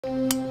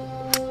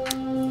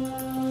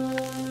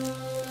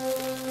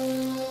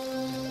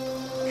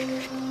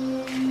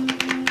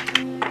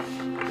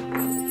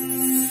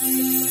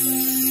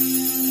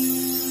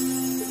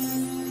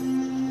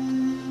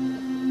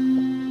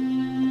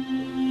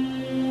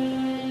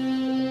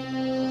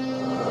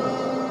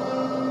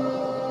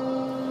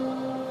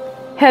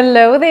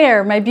Hello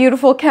there, my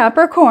beautiful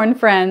Capricorn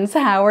friends.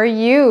 How are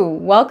you?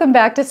 Welcome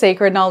back to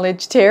Sacred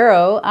Knowledge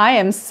Tarot. I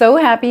am so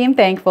happy and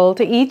thankful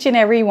to each and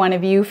every one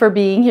of you for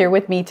being here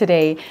with me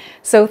today.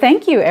 So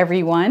thank you,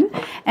 everyone.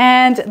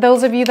 And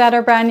those of you that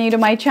are brand new to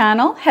my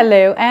channel,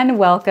 hello and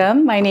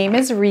welcome. My name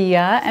is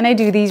Ria and I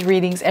do these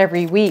readings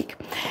every week.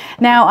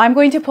 Now I'm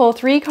going to pull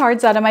 3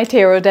 cards out of my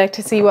tarot deck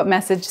to see what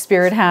message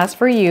Spirit has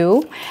for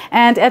you.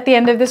 And at the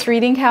end of this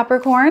reading,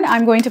 Capricorn,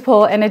 I'm going to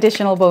pull an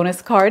additional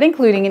bonus card,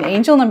 including an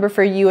angel number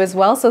for you as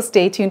well. So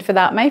stay tuned for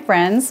that, my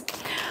friends.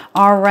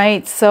 All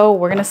right, so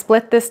we're going to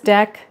split this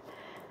deck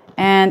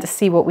and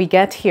see what we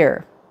get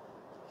here.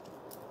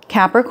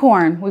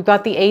 Capricorn, we've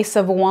got the Ace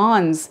of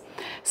Wands.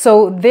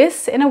 So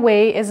this, in a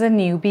way, is a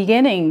new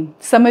beginning.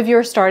 Some of you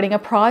are starting a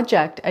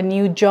project, a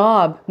new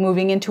job,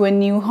 moving into a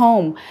new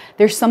home.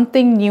 There's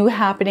something new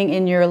happening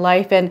in your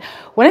life. And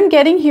what I'm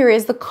getting here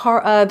is the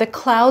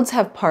clouds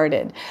have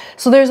parted.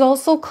 So there's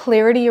also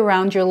clarity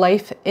around your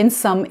life in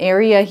some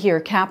area here,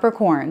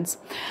 Capricorns.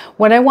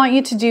 What I want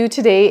you to do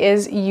today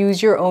is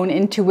use your own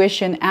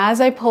intuition.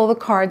 As I pull the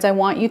cards, I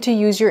want you to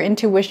use your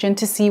intuition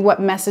to see what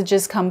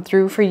messages come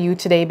through for you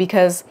today,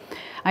 because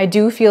I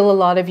do feel a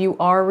lot of you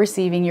are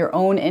receiving your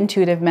own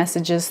intuitive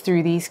messages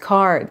through these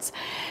cards.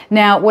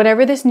 Now,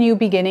 whatever this new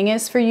beginning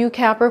is for you,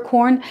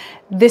 Capricorn,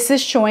 this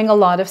is showing a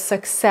lot of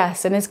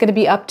success, and it's going to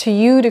be up to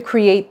you to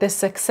create the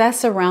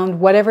success around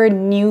whatever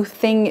new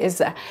thing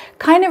is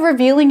kind of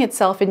revealing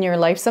itself in your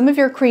life. Some of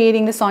you are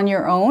creating this on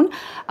your own.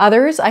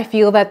 Others, I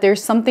feel that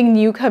there's something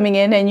new coming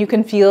in and you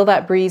can feel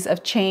that breeze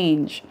of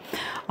change.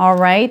 All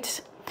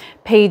right.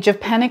 Page of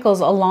Pentacles,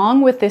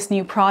 along with this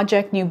new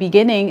project, new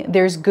beginning,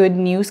 there's good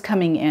news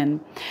coming in.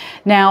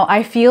 Now,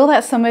 I feel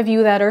that some of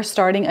you that are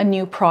starting a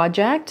new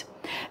project,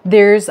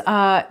 there's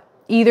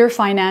either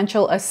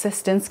financial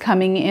assistance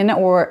coming in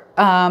or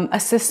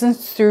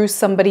assistance through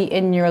somebody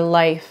in your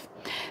life.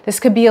 This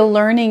could be a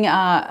learning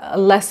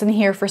lesson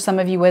here for some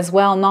of you as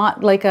well.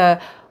 Not like a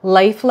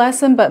life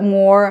lesson, but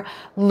more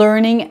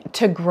learning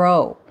to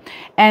grow.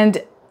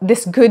 And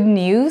this good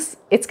news,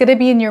 it's going to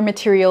be in your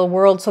material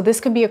world. So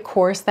this could be a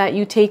course that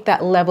you take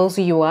that levels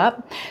you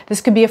up.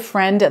 This could be a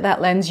friend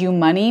that lends you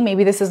money.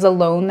 Maybe this is a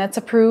loan that's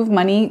approved,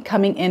 money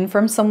coming in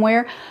from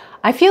somewhere.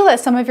 I feel that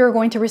some of you are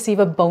going to receive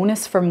a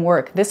bonus from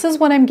work. This is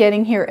what I'm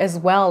getting here as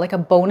well, like a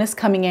bonus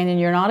coming in, and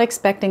you're not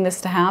expecting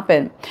this to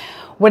happen.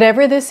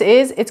 Whatever this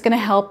is, it's going to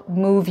help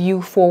move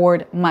you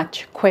forward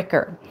much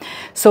quicker.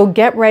 So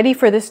get ready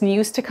for this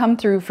news to come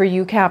through for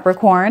you,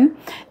 Capricorn.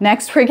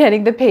 Next, we're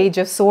getting the Page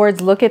of Swords.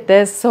 Look at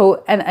this.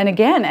 So, and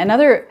again,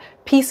 another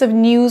piece of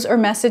news or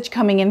message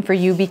coming in for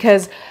you,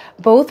 because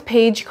both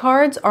page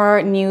cards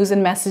are news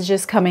and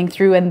messages coming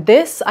through. And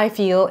this, I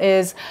feel,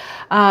 is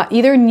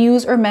either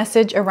news or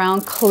message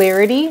around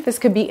clarity. This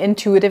could be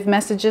intuitive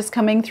messages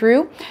coming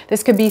through.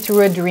 This could be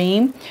through a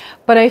dream.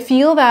 But I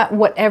feel that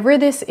whatever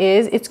this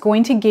is, it's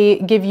going to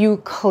give you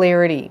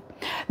clarity.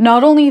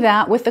 Not only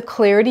that, with the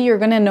clarity, you're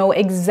going to know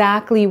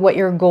exactly what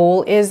your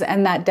goal is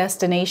and that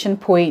destination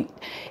point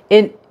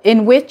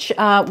in which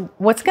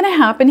what's going to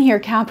happen here,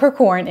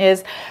 Capricorn,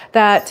 is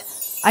that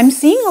I'm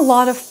seeing a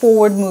lot of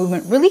forward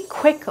movement, really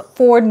quick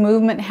forward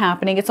movement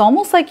happening. It's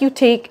almost like you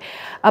take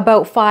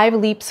about 5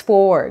 leaps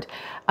forward.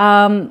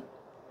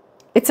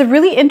 It's a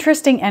really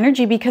interesting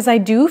energy, because I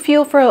do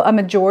feel for a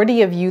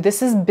majority of you,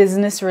 this is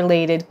business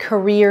related,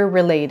 career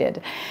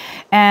related.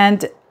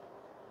 And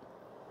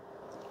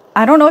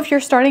I don't know if you're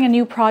starting a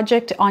new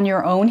project on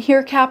your own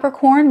here,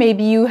 Capricorn.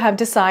 Maybe you have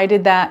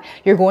decided that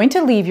you're going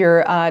to leave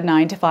your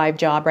 9-to-5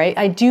 job, right?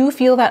 I do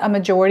feel that a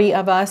majority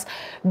of us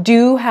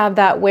do have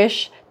that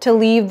wish to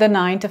leave the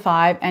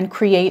 9-to-5 and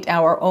create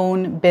our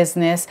own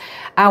business,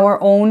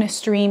 our own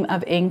stream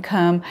of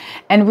income,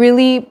 and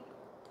really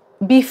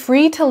be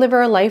free to live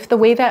our life the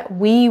way that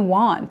we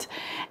want.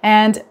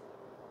 And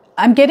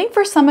I'm getting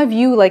for some of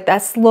you, like that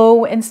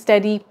slow and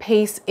steady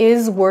pace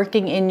is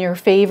working in your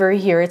favor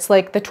here. It's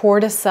like the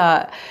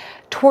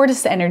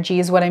tortoise energy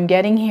is what I'm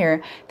getting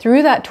here.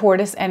 Through that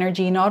tortoise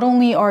energy, not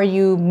only are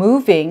you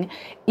moving,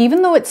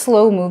 even though it's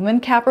slow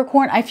movement,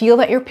 Capricorn, I feel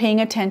that you're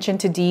paying attention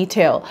to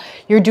detail.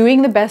 You're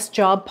doing the best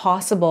job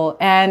possible.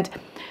 And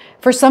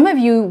for some of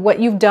you,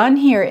 what you've done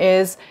here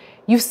is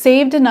you've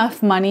saved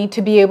enough money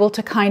to be able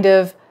to kind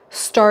of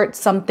start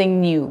something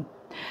new.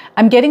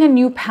 I'm getting a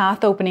new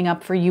path opening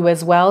up for you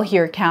as well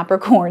here,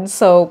 Capricorn.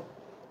 So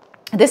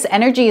this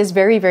energy is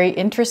very, very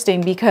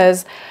interesting,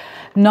 because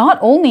not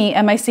only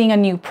am I seeing a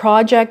new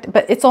project,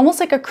 but it's almost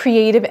like a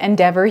creative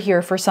endeavor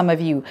here for some of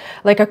you,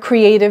 like a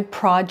creative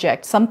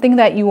project, something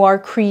that you are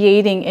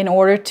creating in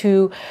order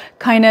to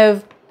kind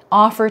of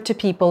offer to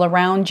people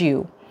around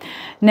you.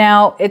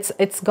 Now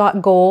it's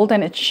got gold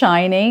and it's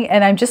shining,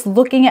 and I'm just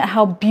looking at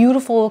how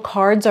beautiful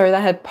cards are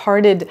that had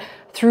parted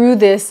through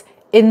this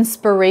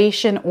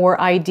inspiration or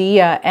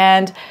idea.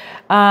 And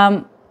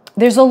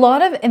there's a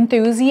lot of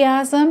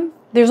enthusiasm.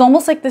 There's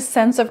almost like this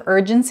sense of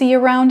urgency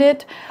around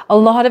it. A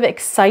lot of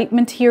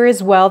excitement here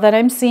as well that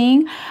I'm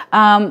seeing.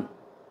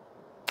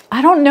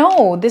 I don't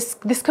know, this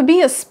could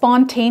be a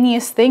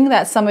spontaneous thing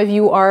that some of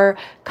you are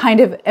kind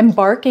of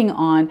embarking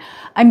on.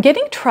 I'm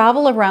getting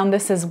travel around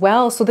this as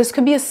well. So this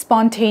could be a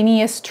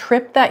spontaneous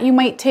trip that you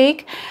might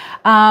take.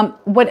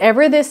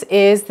 Whatever this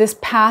is, this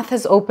path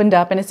has opened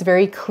up and it's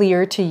very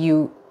clear to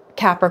you,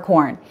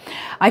 Capricorn.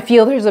 I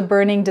feel there's a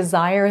burning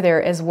desire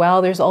there as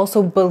well. There's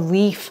also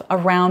belief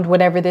around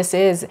whatever this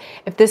is.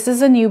 If this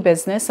is a new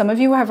business, some of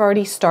you have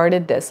already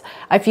started this.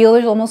 I feel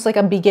there's almost like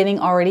a beginning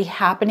already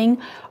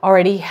happening,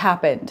 already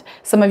happened.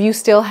 Some of you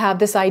still have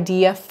this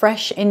idea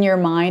fresh in your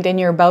mind and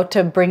you're about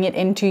to bring it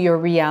into your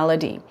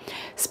reality.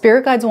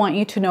 Spirit guides want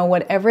you to know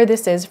whatever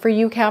this is for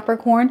you,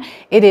 Capricorn,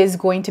 it is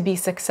going to be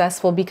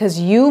successful because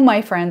you,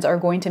 my friends, are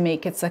going to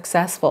make it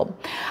successful.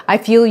 I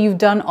feel you've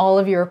done all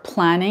of your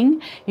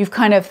planning. You've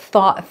kind of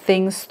thought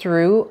things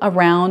through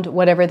around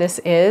whatever this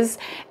is.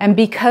 And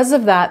because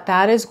of that,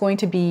 that is going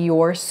to be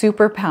your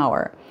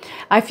superpower.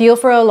 I feel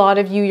for a lot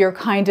of you, you're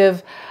kind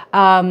of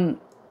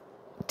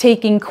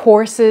taking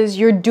courses,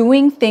 you're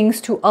doing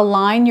things to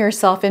align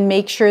yourself and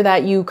make sure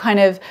that you kind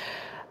of,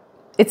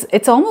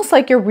 it's almost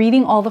like you're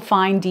reading all the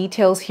fine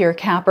details here,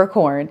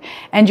 Capricorn,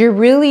 and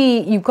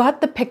you've got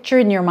the picture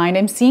in your mind.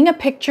 I'm seeing a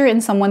picture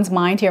in someone's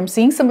mind here. I'm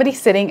seeing somebody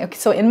sitting.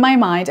 So in my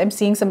mind, I'm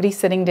seeing somebody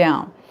sitting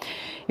down.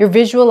 You're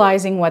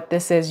visualizing what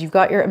this is. You've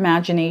got your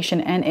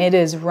imagination and it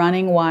is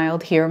running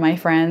wild here, my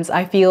friends.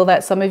 I feel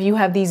that some of you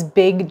have these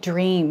big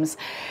dreams.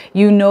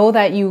 You know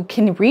that you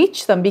can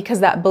reach them because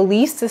that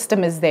belief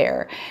system is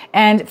there.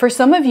 And for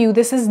some of you,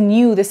 this is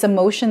new, this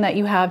emotion that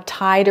you have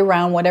tied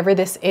around whatever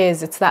this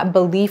is. It's that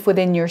belief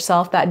within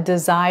yourself, that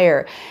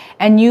desire,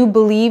 and you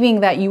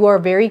believing that you are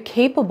very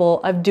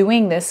capable of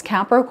doing this,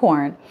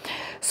 Capricorn.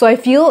 So I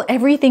feel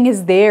everything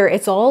is there.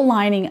 It's all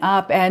lining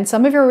up. And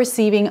some of you are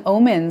receiving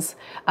omens,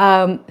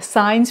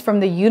 signs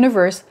from the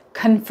universe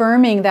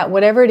confirming that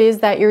whatever it is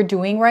that you're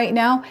doing right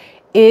now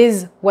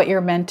is what you're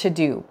meant to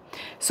do.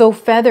 So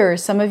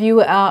feathers, some of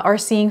you are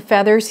seeing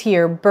feathers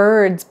here,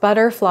 birds,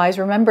 butterflies.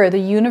 Remember, the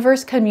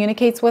universe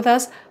communicates with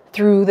us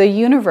through the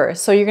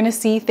universe. So you're going to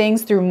see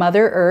things through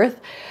Mother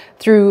Earth,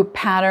 through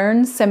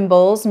patterns,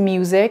 symbols,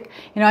 music.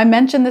 You know, I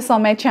mention this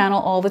on my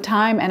channel all the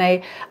time, and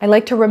I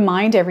like to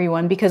remind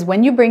everyone, because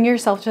when you bring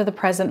yourself to the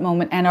present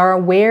moment and are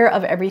aware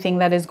of everything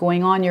that is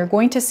going on, you're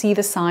going to see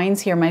the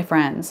signs here, my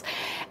friends.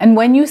 And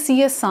when you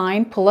see a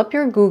sign, pull up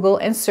your Google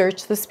and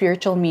search the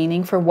spiritual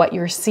meaning for what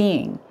you're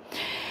seeing.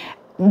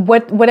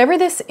 Whatever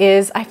this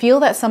is, I feel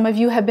that some of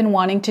you have been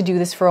wanting to do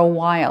this for a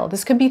while.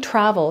 This could be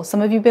travel. Some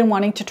of you have been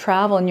wanting to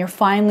travel and you're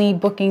finally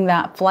booking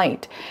that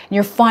flight.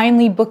 You're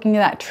finally booking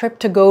that trip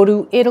to go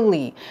to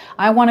Italy.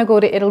 I want to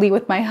go to Italy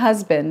with my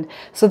husband.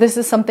 So this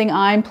is something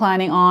I'm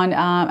planning on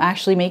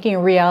actually making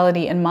a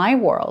reality in my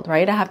world,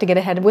 right? I have to get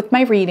ahead with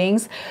my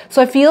readings.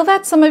 So I feel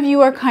that some of you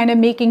are kind of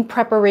making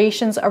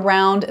preparations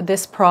around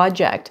this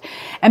project.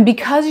 And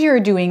because you're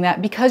doing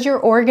that, because you're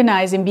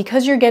organizing,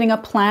 because you're getting a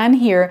plan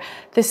here,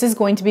 this is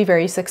going to be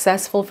very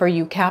successful for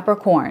you,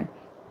 Capricorn.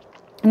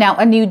 Now,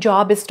 a new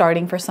job is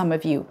starting for some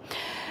of you.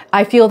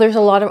 I feel there's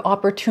a lot of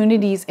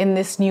opportunities in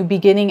this new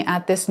beginning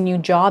at this new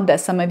job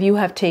that some of you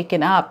have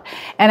taken up.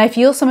 And I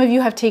feel some of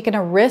you have taken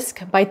a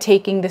risk by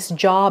taking this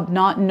job,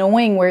 not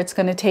knowing where it's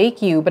going to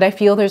take you. But I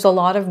feel there's a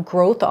lot of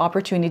growth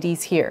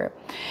opportunities here.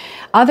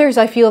 Others,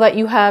 I feel that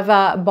you have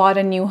bought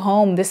a new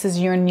home. This is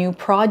your new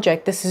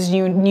project. This is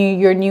your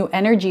new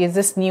energy, is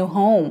this new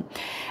home.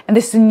 And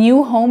this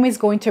new home is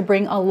going to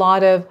bring a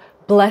lot of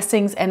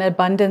blessings and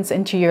abundance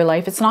into your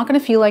life. It's not going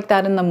to feel like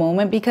that in the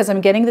moment because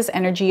I'm getting this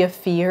energy of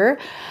fear.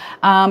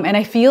 And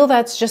I feel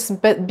that's just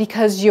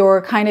because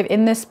you're kind of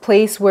in this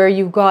place where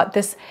you've got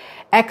this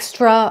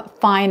extra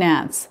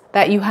finance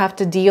that you have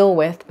to deal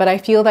with. But I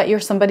feel that you're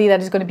somebody that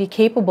is going to be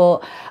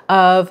capable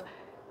of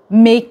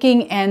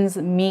making ends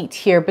meet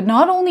here. But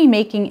not only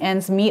making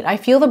ends meet, I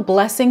feel the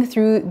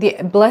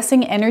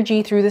blessing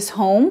energy through this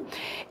home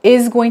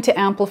is going to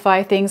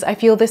amplify things. I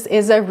feel this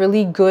is a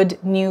really good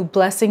new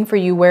blessing for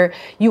you where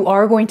you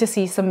are going to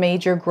see some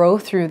major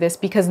growth through this,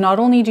 because not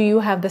only do you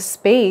have the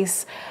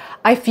space,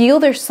 I feel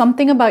there's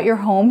something about your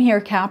home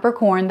here,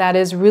 Capricorn, that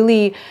is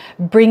really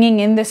bringing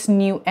in this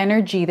new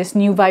energy, this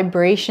new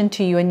vibration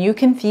to you. And you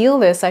can feel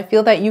this. I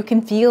feel that you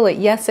can feel it.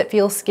 Yes, it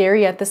feels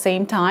scary at the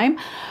same time,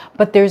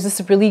 but there's this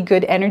really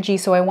good energy.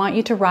 So I want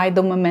you to ride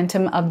the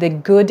momentum of the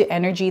good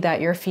energy that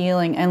you're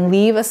feeling and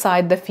leave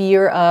aside the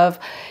fear of,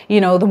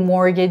 you know, the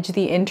mortgage,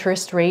 the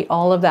interest rate,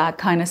 all of that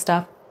kind of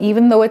stuff.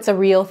 Even though it's a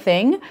real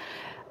thing,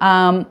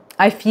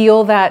 I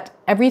feel that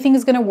everything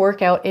is going to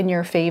work out in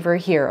your favor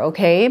here,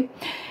 okay?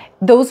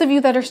 Those of you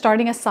that are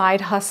starting a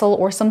side hustle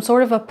or some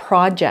sort of a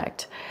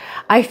project,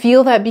 I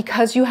feel that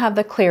because you have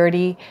the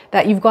clarity,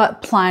 that you've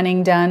got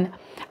planning done,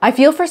 I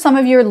feel for some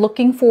of you are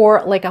looking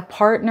for like a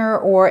partner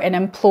or an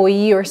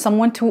employee or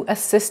someone to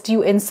assist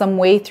you in some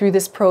way through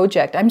this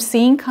project. I'm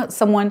seeing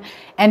someone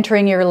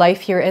entering your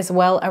life here as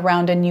well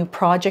around a new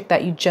project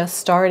that you just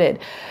started.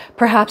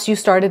 Perhaps you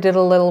started it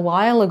a little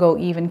while ago,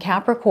 even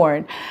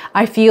Capricorn.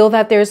 I feel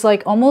that there's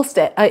like almost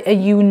a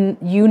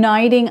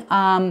uniting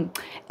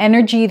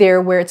energy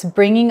there where it's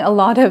bringing a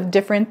lot of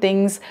different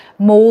things,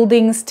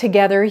 moldings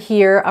together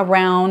here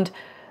around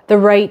the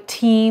right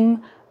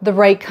team, the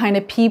right kind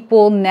of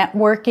people,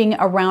 networking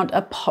around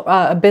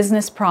a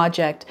business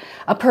project,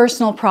 a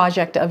personal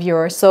project of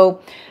yours.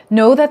 So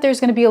know that there's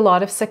going to be a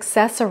lot of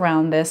success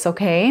around this,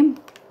 okay?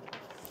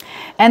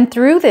 And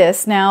through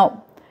this,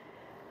 now,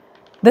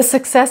 the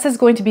success is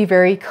going to be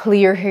very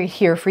clear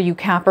here for you,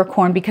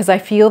 Capricorn, because I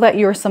feel that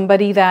you're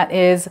somebody that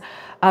is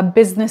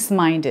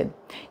business-minded.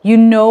 You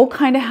know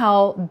kind of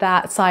how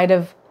that side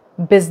of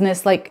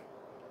business, like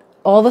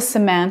all the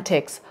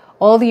semantics,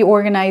 all the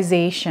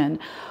organization,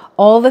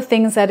 all the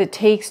things that it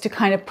takes to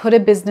kind of put a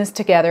business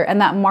together. And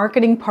that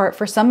marketing part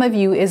for some of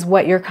you is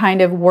what you're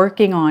kind of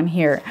working on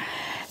here.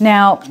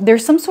 Now,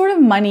 there's some sort of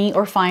money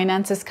or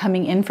finances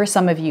coming in for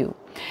some of you.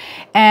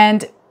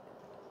 And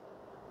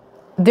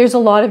there's a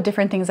lot of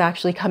different things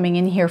actually coming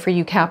in here for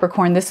you,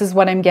 Capricorn. This is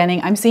what I'm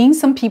getting. I'm seeing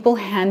some people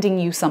handing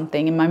you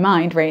something in my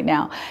mind right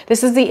now.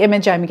 This is the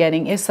image I'm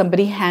getting, is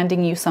somebody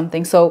handing you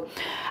something. So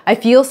I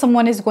feel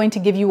someone is going to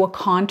give you a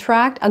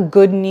contract, a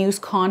good news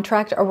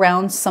contract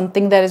around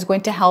something that is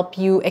going to help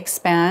you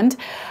expand.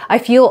 I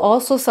feel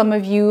also some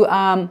of you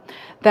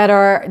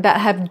that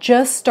have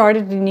just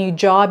started a new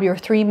job, your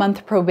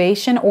 3-month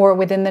probation, or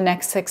within the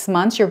next 6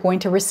 months, you're going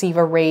to receive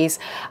a raise.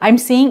 I'm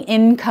seeing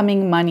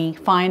incoming money,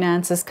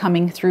 finances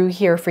coming through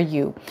here for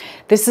you.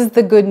 This is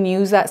the good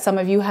news that some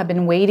of you have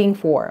been waiting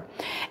for.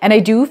 And I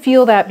do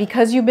feel that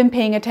because you've been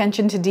paying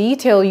attention to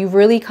detail, you've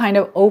really kind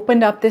of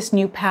opened up this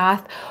new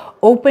path,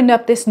 opened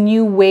up this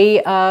new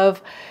way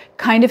of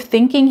kind of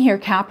thinking here,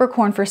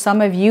 Capricorn. For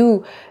some of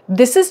you,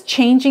 this is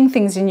changing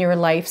things in your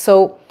life.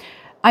 So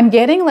I'm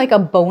getting like a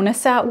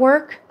bonus at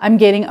work. I'm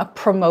getting a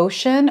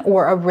promotion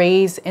or a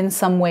raise in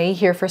some way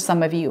here for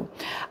some of you.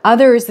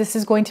 Others, this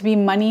is going to be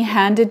money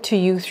handed to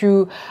you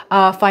through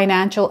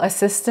financial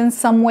assistance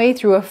some way,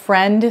 through a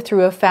friend,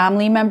 through a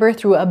family member,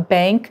 through a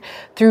bank,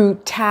 through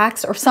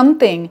tax or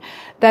something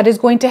that is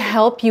going to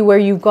help you where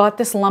you've got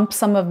this lump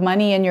sum of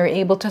money and you're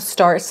able to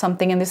start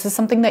something. And this is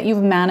something that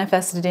you've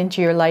manifested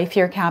into your life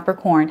here,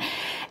 Capricorn.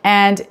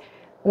 And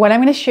what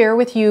I'm going to share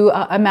with you,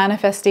 a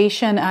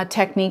manifestation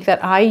technique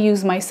that I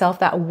use myself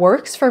that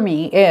works for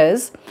me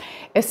is,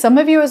 if some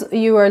of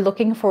you are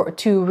looking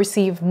to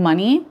receive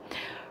money,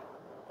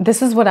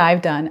 this is what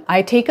I've done.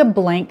 I take a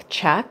blank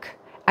check.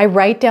 I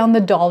write down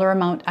the dollar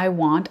amount I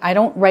want. I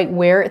don't write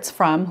where it's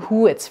from,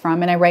 who it's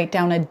from, and I write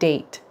down a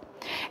date.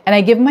 And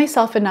I give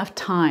myself enough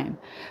time.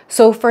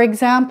 So for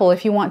example,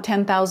 if you want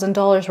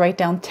 $10,000, write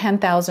down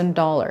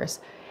 $10,000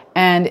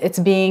 and it's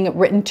being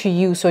written to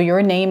you. So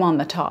your name on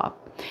the top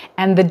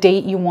and the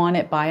date you want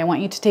it by. I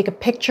want you to take a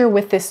picture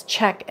with this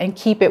check and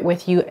keep it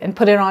with you and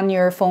put it on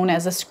your phone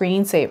as a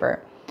screensaver.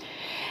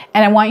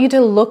 And I want you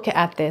to look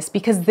at this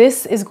because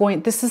this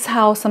is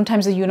how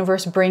sometimes the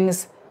universe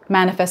brings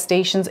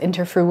manifestations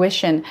into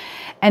fruition.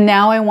 And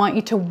now I want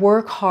you to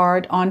work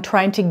hard on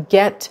trying to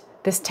get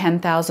this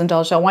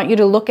 $10,000. I want you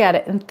to look at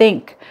it and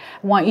think.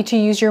 I want you to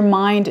use your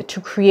mind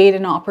to create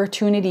an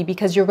opportunity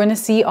because you're going to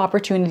see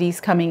opportunities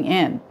coming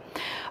in.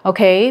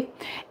 Okay?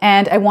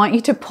 And I want you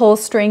to pull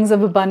strings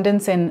of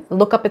abundance and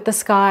look up at the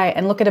sky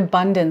and look at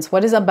abundance.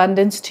 What is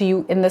abundance to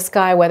you in the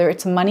sky? Whether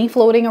it's money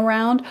floating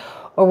around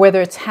or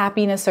whether it's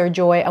happiness or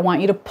joy, I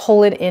want you to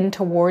pull it in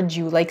towards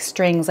you like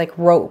strings, like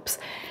ropes.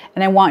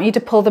 And I want you to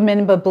pull them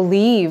in, but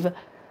believe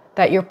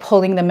that you're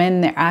pulling them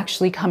in. They're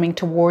actually coming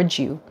towards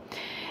you.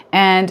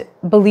 And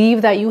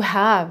believe that you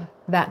have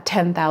that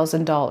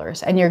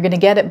 $10,000 and you're going to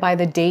get it by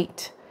the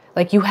date.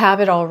 Like you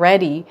have it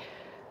already,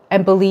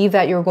 and believe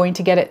that you're going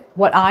to get it.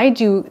 What I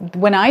do,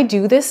 when I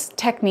do this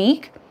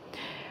technique,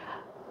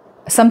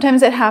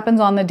 sometimes it happens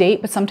on the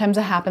date, but sometimes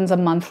it happens a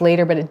month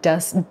later, but it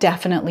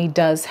definitely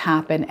does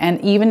happen.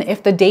 And even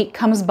if the date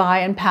comes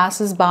by and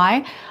passes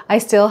by, I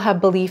still have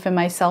belief in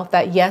myself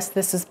that yes,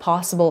 this is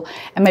possible.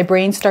 And my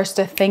brain starts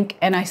to think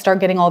and I start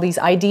getting all these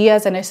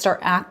ideas and I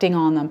start acting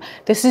on them.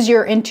 This is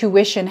your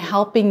intuition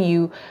helping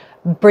you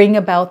bring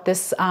about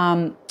this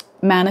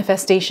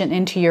manifestation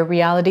into your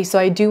reality. So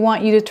I do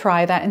want you to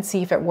try that and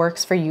see if it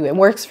works for you. It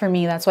works for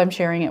me. That's why I'm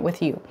sharing it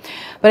with you.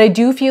 But I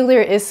do feel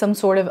there is some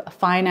sort of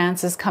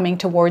finances coming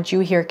towards you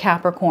here,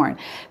 Capricorn.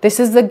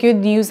 This is the good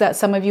news that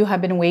some of you have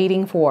been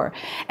waiting for.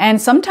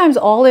 And sometimes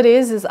all it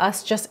is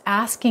us just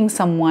asking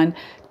someone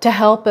to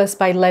help us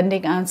by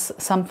lending us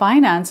some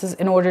finances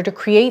in order to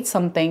create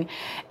something.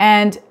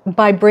 And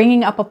by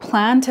bringing up a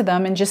plan to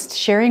them and just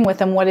sharing with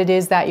them what it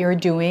is that you're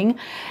doing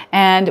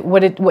and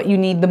what you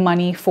need the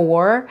money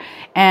for,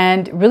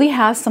 and really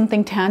have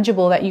something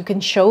tangible that you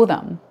can show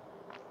them,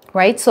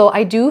 right? So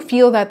I do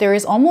feel that there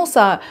is almost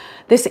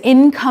this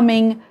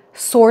incoming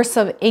source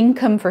of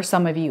income for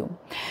some of you.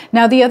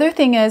 Now, the other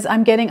thing is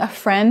I'm getting a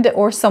friend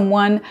or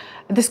someone,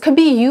 this could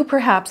be you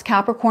perhaps,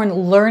 Capricorn,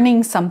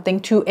 learning something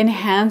to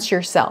enhance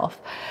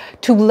yourself,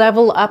 to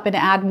level up and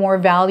add more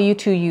value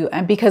to you.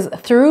 And because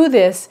through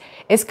this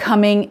is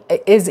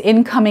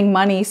incoming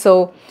money.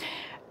 So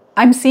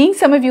I'm seeing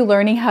some of you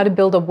learning how to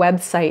build a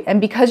website. And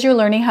because you're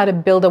learning how to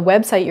build a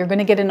website, you're going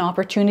to get an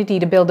opportunity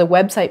to build a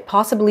website,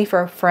 possibly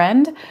for a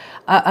friend,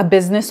 a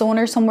business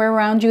owner somewhere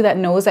around you that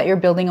knows that you're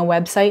building a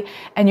website.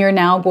 And you're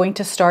now going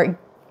to start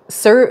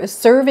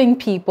serving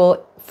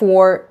people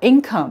for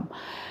income.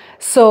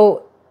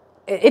 So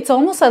it's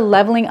almost a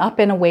leveling up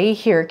in a way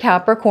here,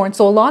 Capricorn.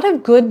 So a lot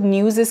of good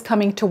news is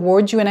coming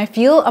towards you. And I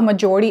feel a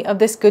majority of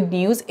this good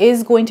news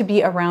is going to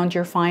be around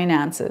your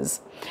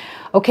finances.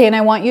 Okay, and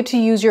I want you to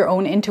use your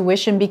own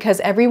intuition because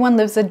everyone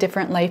lives a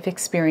different life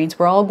experience.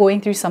 We're all going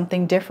through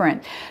something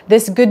different.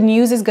 This good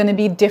news is going to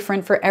be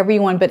different for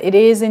everyone, but it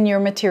is in your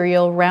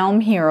material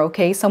realm here,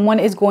 okay? Someone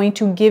is going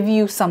to give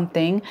you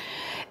something.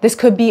 This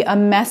could be a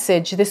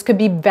message. This could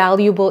be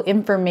valuable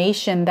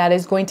information that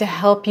is going to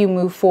help you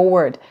move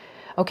forward.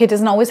 Okay, it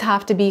doesn't always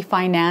have to be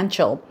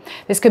financial.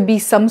 This could be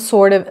some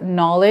sort of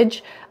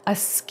knowledge, a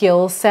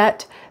skill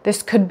set.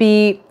 This could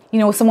be, you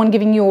know, someone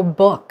giving you a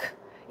book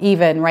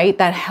even, right?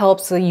 That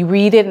helps. So you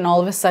read it and all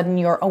of a sudden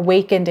you're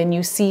awakened and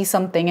you see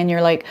something and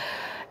you're like,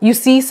 you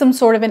see some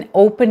sort of an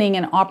opening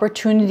and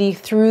opportunity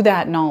through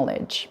that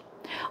knowledge.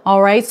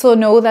 All right, so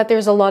know that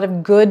there's a lot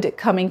of good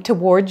coming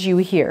towards you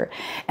here.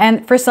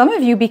 And for some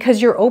of you,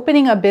 because you're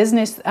opening a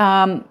business,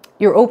 a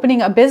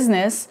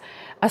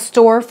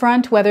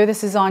storefront, whether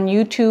this is on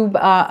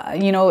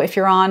YouTube, you know, if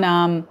you're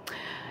on,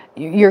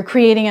 you're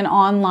creating an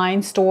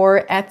online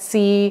store,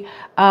 Etsy,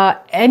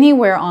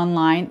 anywhere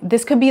online.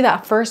 This could be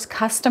that first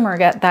customer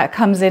that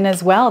comes in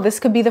as well. This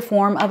could be the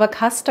form of a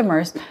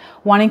customer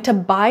wanting to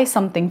buy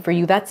something for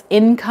you. That's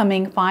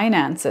incoming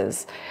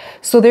finances.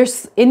 So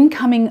there's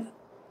incoming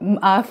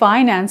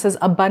finances,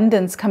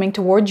 abundance coming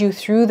towards you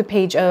through the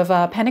Page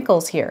of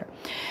Pentacles here.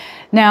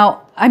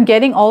 Now, I'm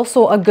getting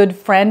also a good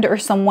friend or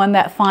someone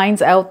that finds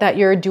out that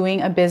you're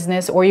doing a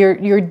business or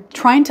you're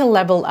trying to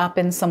level up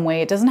in some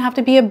way. It doesn't have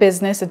to be a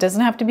business. It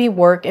doesn't have to be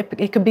work.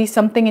 It could be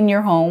something in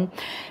your home.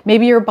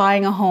 Maybe you're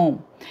buying a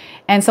home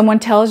and someone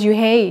tells you,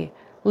 hey,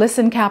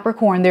 listen,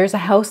 Capricorn, there's a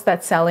house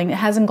that's selling. It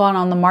hasn't gone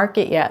on the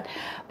market yet,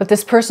 but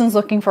this person's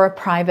looking for a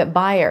private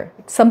buyer,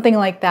 something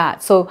like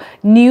that. So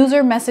news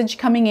or message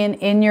coming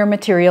in your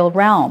material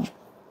realm.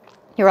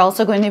 You're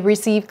also going to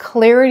receive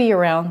clarity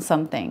around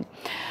something.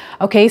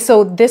 Okay,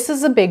 so this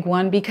is a big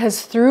one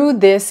because through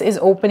this is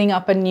opening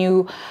up a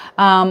new,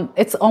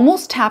 it's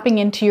almost tapping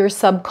into your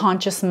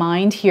subconscious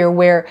mind here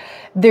where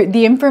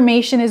the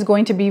information is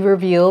going to be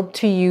revealed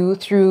to you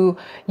through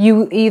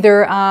you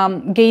either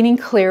gaining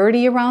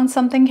clarity around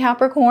something,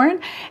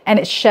 Capricorn, and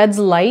it sheds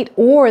light,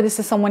 or this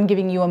is someone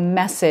giving you a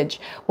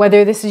message,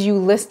 whether this is you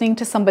listening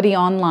to somebody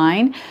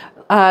online,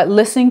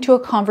 listening to a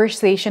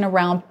conversation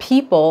around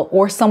people,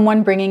 or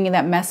someone bringing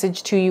that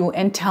message to you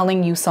and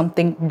telling you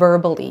something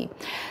verbally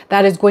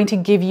that is going to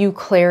give you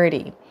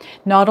clarity.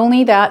 Not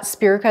only that,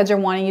 spirit guides are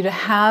wanting you to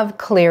have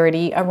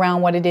clarity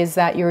around what it is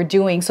that you're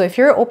doing. So if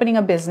you're opening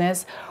a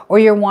business or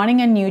you're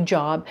wanting a new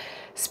job,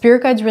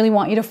 spirit guides really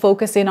want you to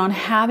focus in on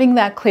having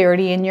that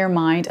clarity in your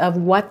mind of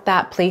what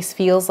that place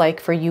feels like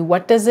for you.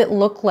 What does it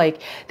look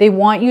like? They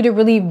want you to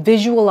really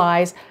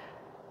visualize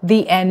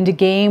the end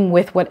game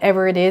with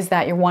whatever it is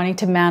that you're wanting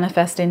to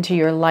manifest into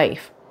your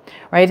life,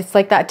 right? It's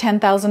like that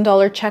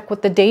 $10,000 check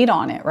with the date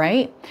on it,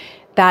 right?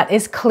 That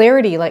is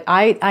clarity. Like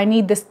I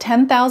need this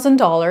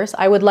 $10,000.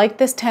 I would like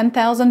this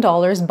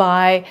 $10,000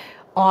 by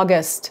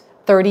August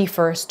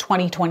 31st,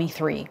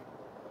 2023,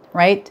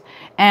 right?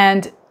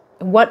 And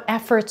what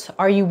efforts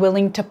are you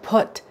willing to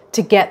put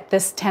to get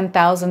this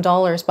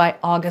 $10,000 by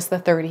August the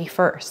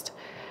 31st?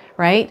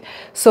 Right?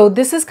 So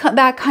this is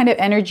that kind of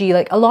energy,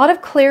 like a lot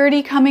of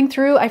clarity coming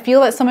through. I feel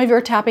that some of you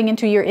are tapping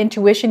into your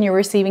intuition. You're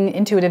receiving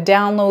intuitive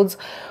downloads,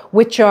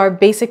 which are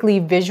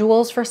basically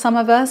visuals for some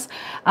of us.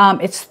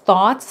 It's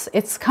thoughts.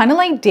 It's kind of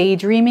like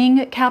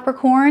daydreaming,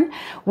 Capricorn,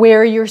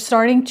 where you're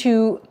starting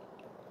to,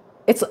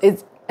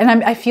 and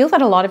I feel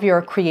that a lot of you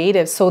are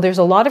creative. So there's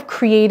a lot of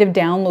creative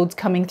downloads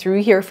coming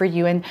through here for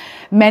you. And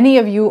many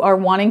of you are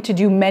wanting to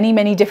do many,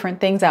 many different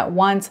things at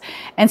once.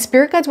 And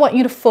spirit guides want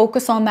you to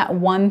focus on that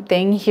one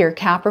thing here,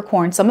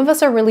 Capricorn. Some of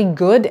us are really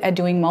good at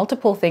doing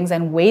multiple things,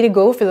 and way to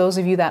go for those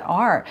of you that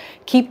are.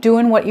 Keep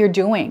doing what you're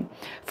doing.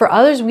 For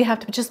others, we have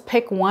to just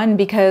pick one,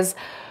 because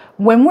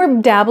when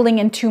we're dabbling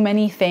in too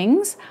many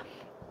things,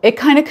 it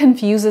kind of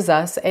confuses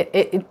us.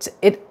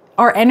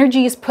 Our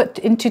energy is put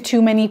into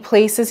too many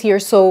places here.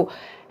 So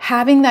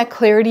having that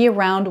clarity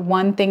around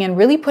one thing and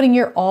really putting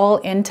your all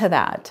into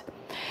that.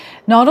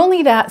 Not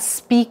only that,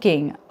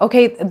 speaking,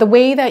 okay, the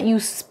way that you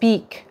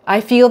speak,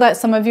 I feel that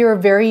some of you are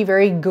very,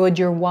 very good.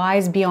 You're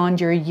wise beyond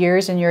your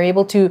years and you're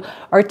able to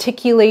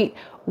articulate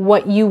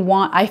what you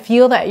want. I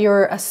feel that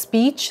your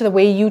speech, the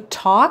way you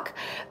talk,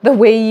 the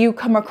way you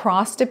come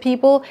across to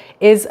people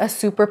is a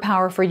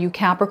superpower for you,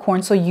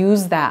 Capricorn. So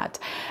use that,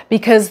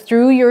 because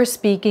through your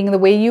speaking, the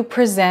way you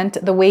present,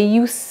 the way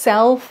you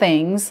sell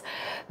things,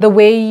 the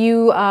way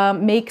you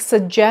make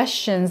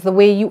suggestions, the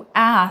way you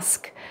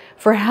ask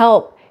for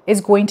help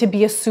is going to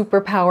be a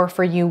superpower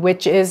for you,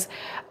 which is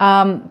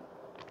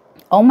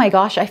oh my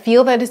gosh, I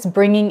feel that it's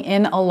bringing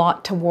in a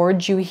lot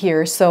towards you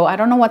here. So I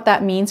don't know what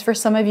that means for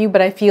some of you,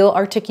 but I feel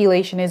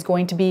articulation is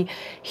going to be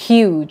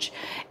huge.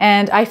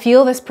 And I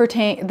feel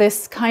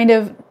this kind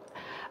of,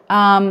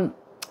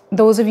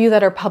 those of you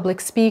that are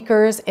public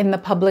speakers, in the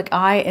public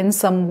eye in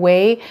some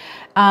way,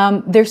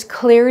 there's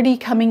clarity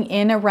coming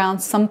in around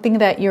something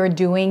that you're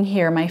doing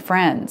here, my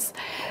friends.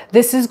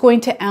 This is going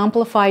to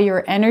amplify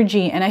your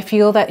energy, and I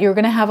feel that you're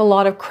going to have a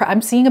lot of,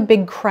 I'm seeing a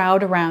big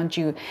crowd around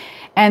you,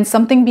 and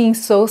something being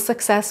so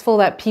successful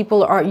that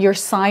people are, you're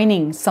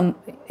signing some,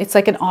 it's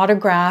like an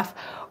autograph,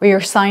 or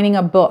you're signing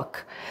a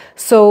book.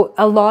 So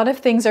a lot of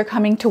things are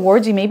coming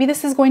towards you. Maybe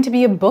this is going to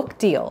be a book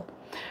deal,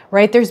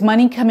 right? There's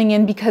money coming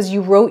in because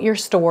you wrote your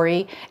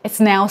story. It's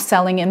now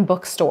selling in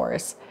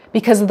bookstores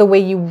because of the way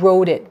you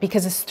wrote it,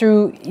 because it's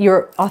through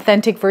your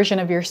authentic version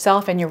of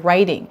yourself and your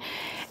writing.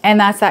 And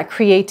that's that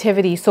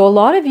creativity. So a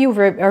lot of you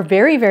are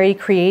very, very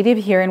creative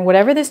here. And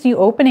whatever this new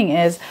opening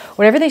is,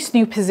 whatever this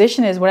new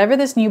position is, whatever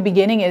this new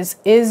beginning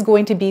is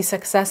going to be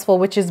successful,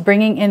 which is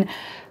bringing in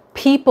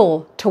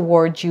people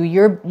towards you.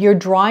 You're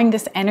drawing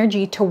this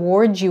energy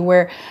towards you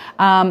where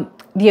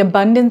the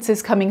abundance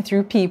is coming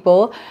through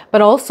people,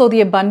 but also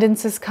the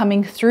abundance is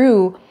coming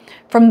through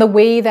from the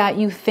way that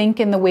you think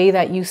and the way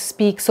that you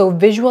speak. So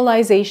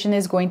visualization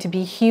is going to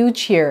be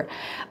huge here.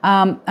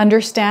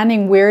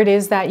 Understanding where it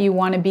is that you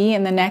want to be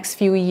in the next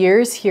few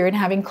years here and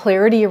having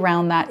clarity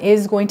around that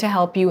is going to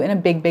help you in a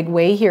big, big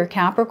way here,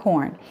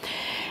 Capricorn.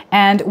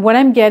 And what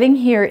I'm getting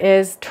here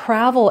is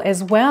travel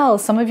as well.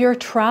 Some of you are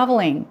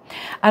traveling.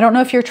 I don't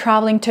know if you're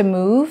traveling to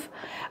move,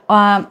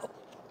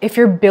 if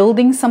you're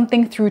building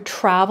something through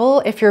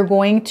travel, if you're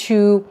going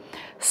to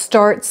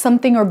start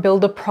something or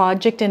build a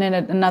project in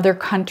another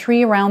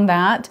country around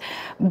that.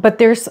 But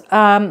there's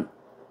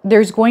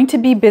going to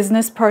be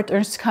business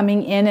partners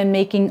coming in and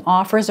making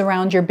offers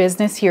around your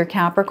business here,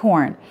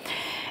 Capricorn.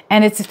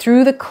 And it's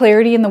through the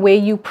clarity and the way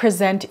you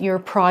present your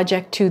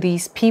project to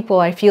these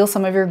people. I feel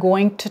some of you are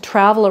going to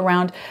travel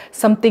around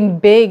something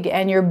big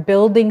and you're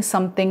building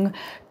something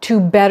to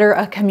better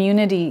a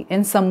community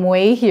in some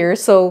way here.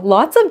 So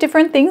lots of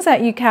different things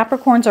that you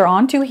Capricorns are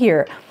onto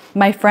here,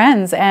 my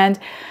friends. And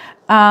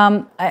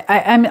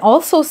I'm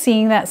also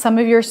seeing that some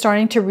of you are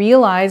starting to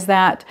realize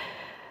that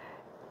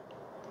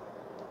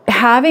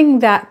having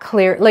that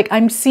clear, like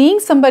I'm seeing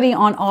somebody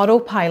on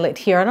autopilot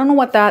here. I don't know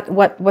what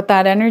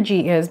that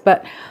energy is,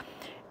 but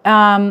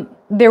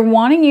they're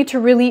wanting you to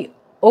really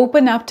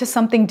open up to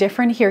something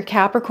different here,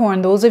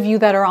 Capricorn. Those of you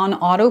that are on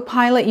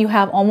autopilot, you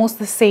have almost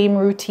the same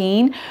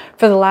routine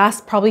for the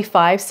last probably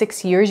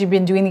 5-6 years. You've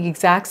been doing the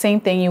exact same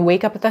thing. You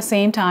wake up at the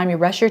same time, you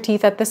brush your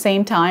teeth at the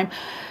same time.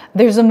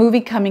 There's a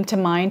movie coming to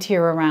mind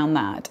here around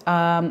that.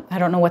 I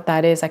don't know what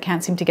that is. I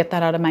can't seem to get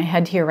that out of my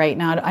head here right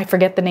now. I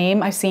forget the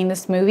name. I've seen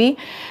this movie.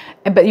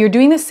 But you're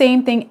doing the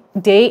same thing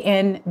day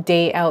in,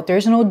 day out.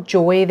 There's no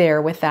joy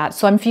there with that.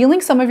 So I'm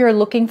feeling some of you are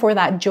looking for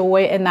that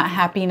joy and that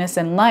happiness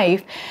in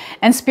life.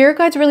 And spirit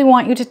guides really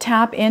want you to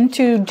tap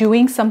into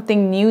doing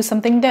something new,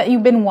 something that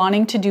you've been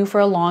wanting to do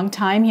for a long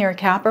time here,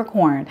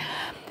 Capricorn.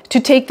 To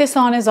take this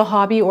on as a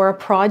hobby or a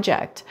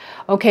project,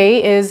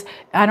 okay,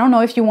 I don't know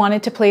if you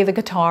wanted to play the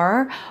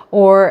guitar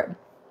or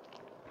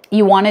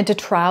you wanted to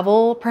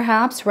travel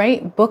perhaps,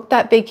 right? Book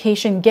that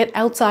vacation, get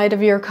outside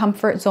of your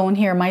comfort zone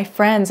here, my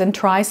friends, and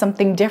try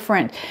something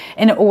different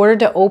in order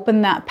to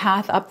open that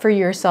path up for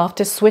yourself,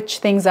 to switch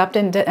things up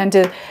and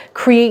to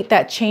create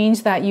that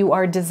change that you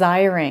are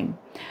desiring.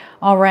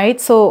 All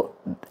right, so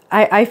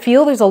I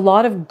feel there's a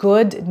lot of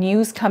good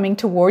news coming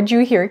towards you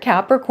here,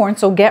 Capricorn,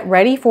 so get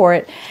ready for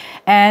it.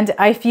 And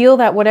I feel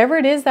that whatever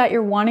it is that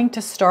you're wanting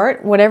to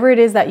start, whatever it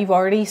is that you've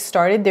already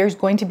started, there's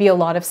going to be a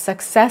lot of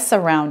success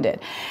around it.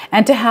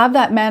 And to have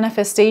that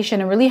manifestation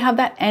and really have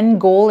that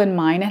end goal in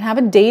mind and have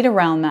a date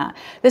around that.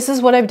 This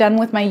is what I've done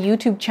with my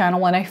YouTube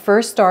channel. When I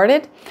first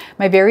started,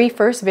 my very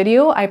first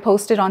video, I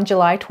posted on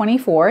July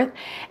 24th.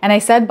 And I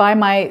said by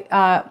my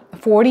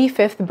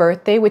 45th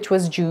birthday, which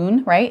was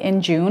June, right?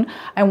 In June,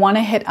 I want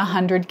to hit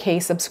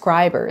 100K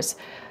subscribers.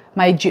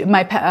 My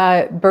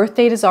birth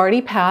date is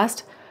already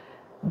passed,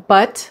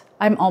 but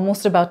I'm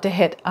almost about to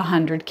hit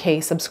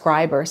 100K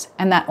subscribers,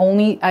 and I'm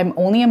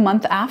only a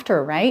month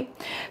after, right?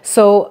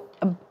 So,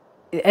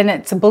 and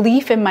it's a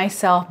belief in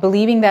myself,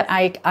 believing that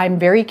I'm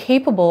very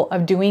capable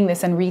of doing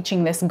this and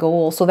reaching this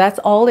goal. So that's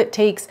all it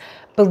takes,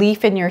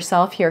 belief in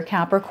yourself here,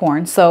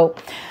 Capricorn. So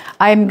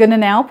I'm going to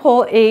now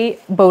pull a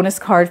bonus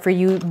card for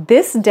you.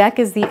 This deck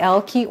is the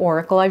L-Key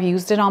Oracle. I've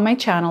used it on my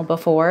channel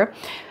before,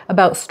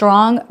 about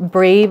strong,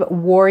 brave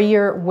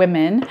warrior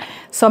women.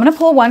 So I'm going to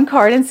pull one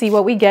card and see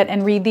what we get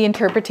and read the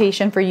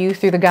interpretation for you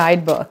through the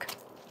guidebook.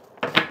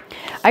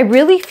 I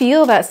really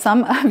feel that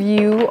some of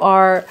you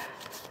are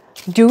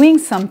doing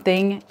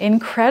something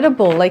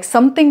incredible, like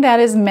something that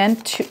is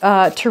meant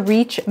to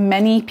reach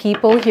many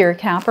people here,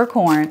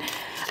 Capricorn.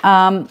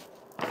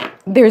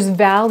 There's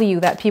value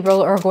that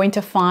people are going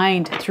to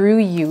find through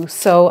you.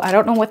 So I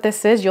don't know what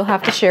this is. You'll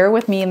have to share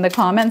with me in the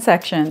comment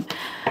section.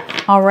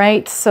 All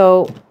right,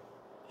 so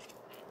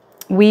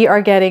we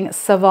are getting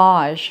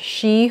sauvage,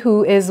 she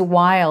who is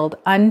wild,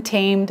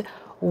 untamed,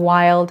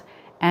 wild,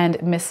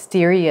 and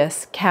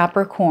mysterious,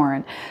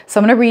 Capricorn. So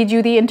I'm going to read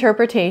you the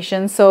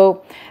interpretation.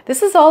 So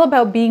this is all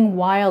about being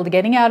wild,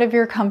 getting out of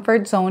your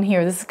comfort zone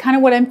here. This is kind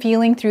of what I'm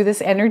feeling through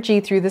this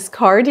energy, through this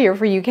card here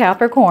for you,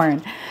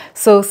 Capricorn.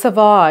 So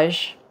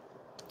sauvage,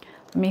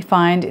 let me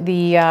find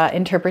the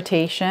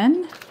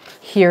interpretation.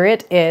 Here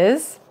it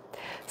is.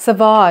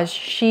 Sauvage,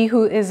 she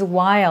who is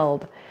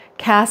wild,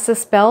 casts a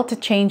spell to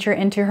change her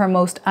into her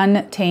most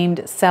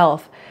untamed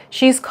self.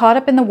 She's caught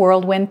up in the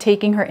whirlwind,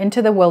 taking her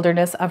into the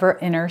wilderness of her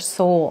inner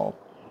soul.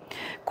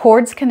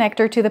 Cords connect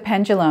her to the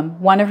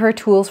pendulum, one of her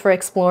tools for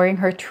exploring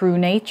her true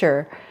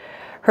nature.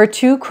 Her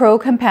two crow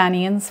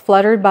companions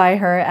fluttered by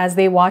her as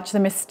they watch the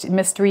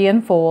mystery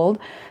unfold.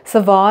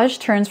 Sauvage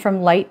turns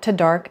from light to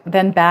dark,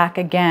 then back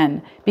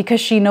again,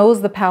 because she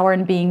knows the power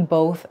in being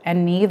both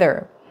and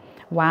neither.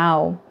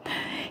 Wow.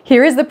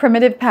 Here is the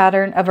primitive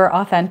pattern of her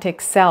authentic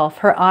self.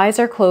 Her eyes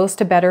are closed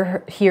to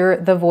better hear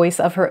the voice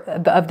of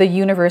the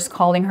universe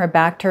calling her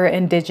back to her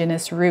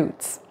indigenous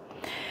roots.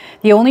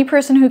 The only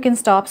person who can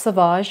stop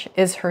Sauvage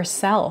is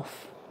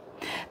herself.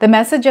 The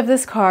message of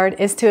this card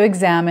is to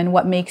examine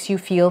what makes you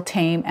feel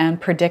tame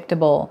and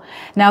predictable.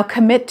 Now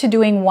commit to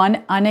doing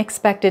one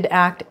unexpected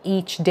act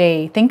each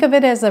day. Think of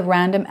it as a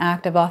random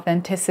act of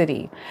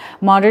authenticity.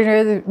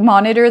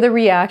 Monitor the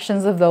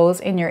reactions of those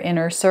in your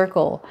inner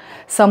circle.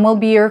 Some will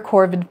be your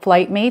corvid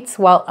flight mates,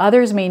 while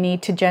others may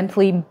need to be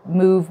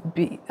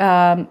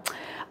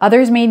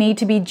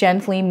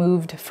gently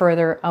moved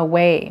further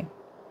away.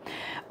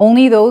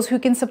 Only those who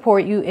can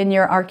support you in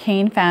your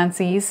arcane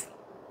fancies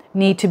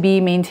need to be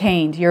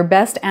maintained. Your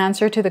best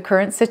answer to the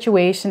current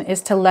situation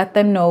is to let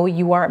them know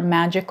you are a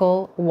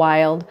magical,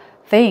 wild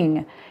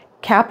thing,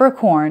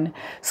 Capricorn.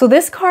 So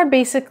this card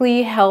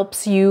basically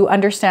helps you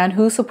understand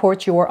who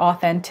supports your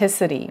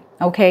authenticity.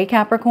 Okay,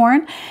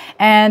 Capricorn?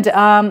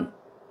 And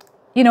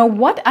you know,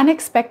 what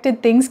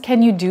unexpected things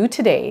can you do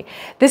today?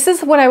 This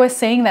is what I was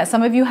saying, that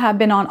some of you have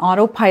been on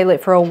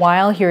autopilot for a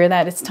while here,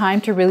 that it's time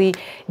to really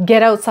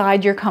get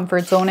outside your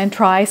comfort zone and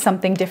try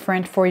something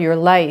different for your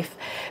life.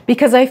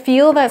 Because I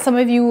feel that some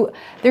of you,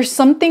 there's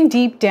something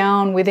deep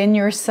down within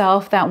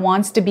yourself that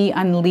wants to be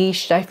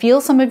unleashed. I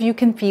feel some of you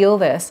can feel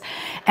this.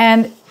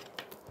 And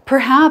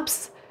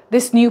perhaps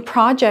this new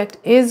project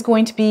is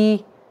going to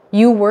be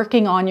you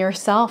working on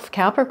yourself,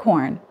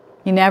 Capricorn.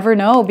 You never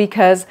know,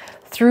 because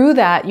through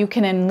that, you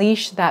can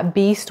unleash that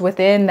beast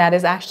within that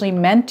is actually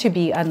meant to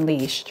be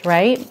unleashed,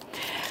 right?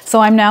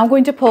 So I'm now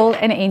going to pull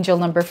an angel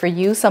number for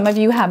you. Some of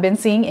you have been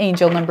seeing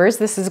angel numbers.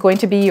 This is going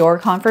to be your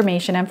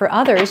confirmation. And for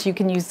others, you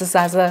can use this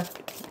as an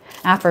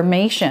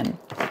affirmation.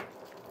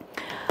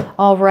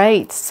 All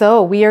right,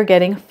 so we are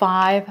getting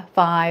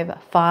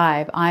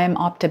 555. I am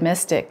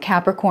optimistic.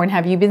 Capricorn,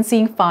 have you been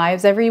seeing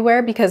fives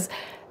everywhere? Because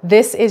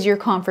this is your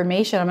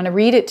confirmation. I'm going to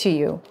read it to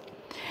you.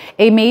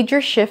 A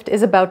major shift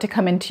is about to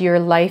come into your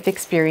life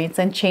experience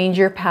and change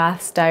your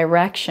path's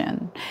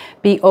direction.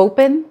 Be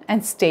open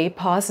and stay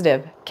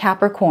positive,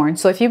 Capricorn.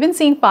 So if you've been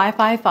seeing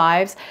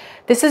 555s,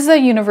 this is the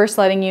universe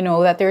letting you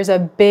know that there's a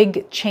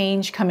big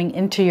change coming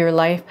into your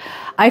life.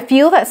 I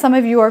feel that some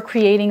of you are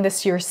creating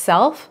this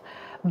yourself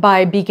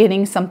by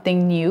beginning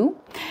something new.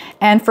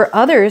 And for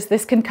others,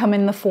 this can come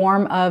in the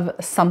form of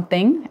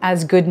something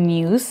as good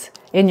news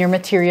in your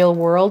material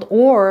world,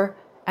 or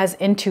as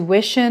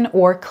intuition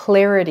or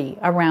clarity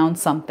around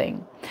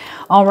something.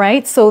 All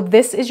right, so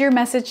this is your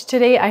message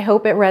today. I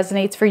hope it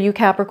resonates for you,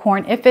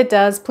 Capricorn. If it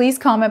does, please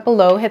comment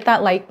below, hit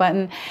that like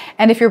button.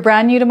 And if you're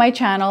brand new to my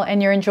channel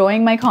and you're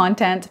enjoying my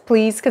content,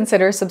 please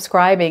consider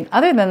subscribing.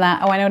 Other than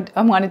that,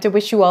 I wanted to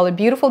wish you all a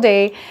beautiful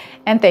day,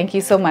 and thank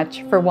you so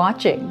much for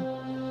watching.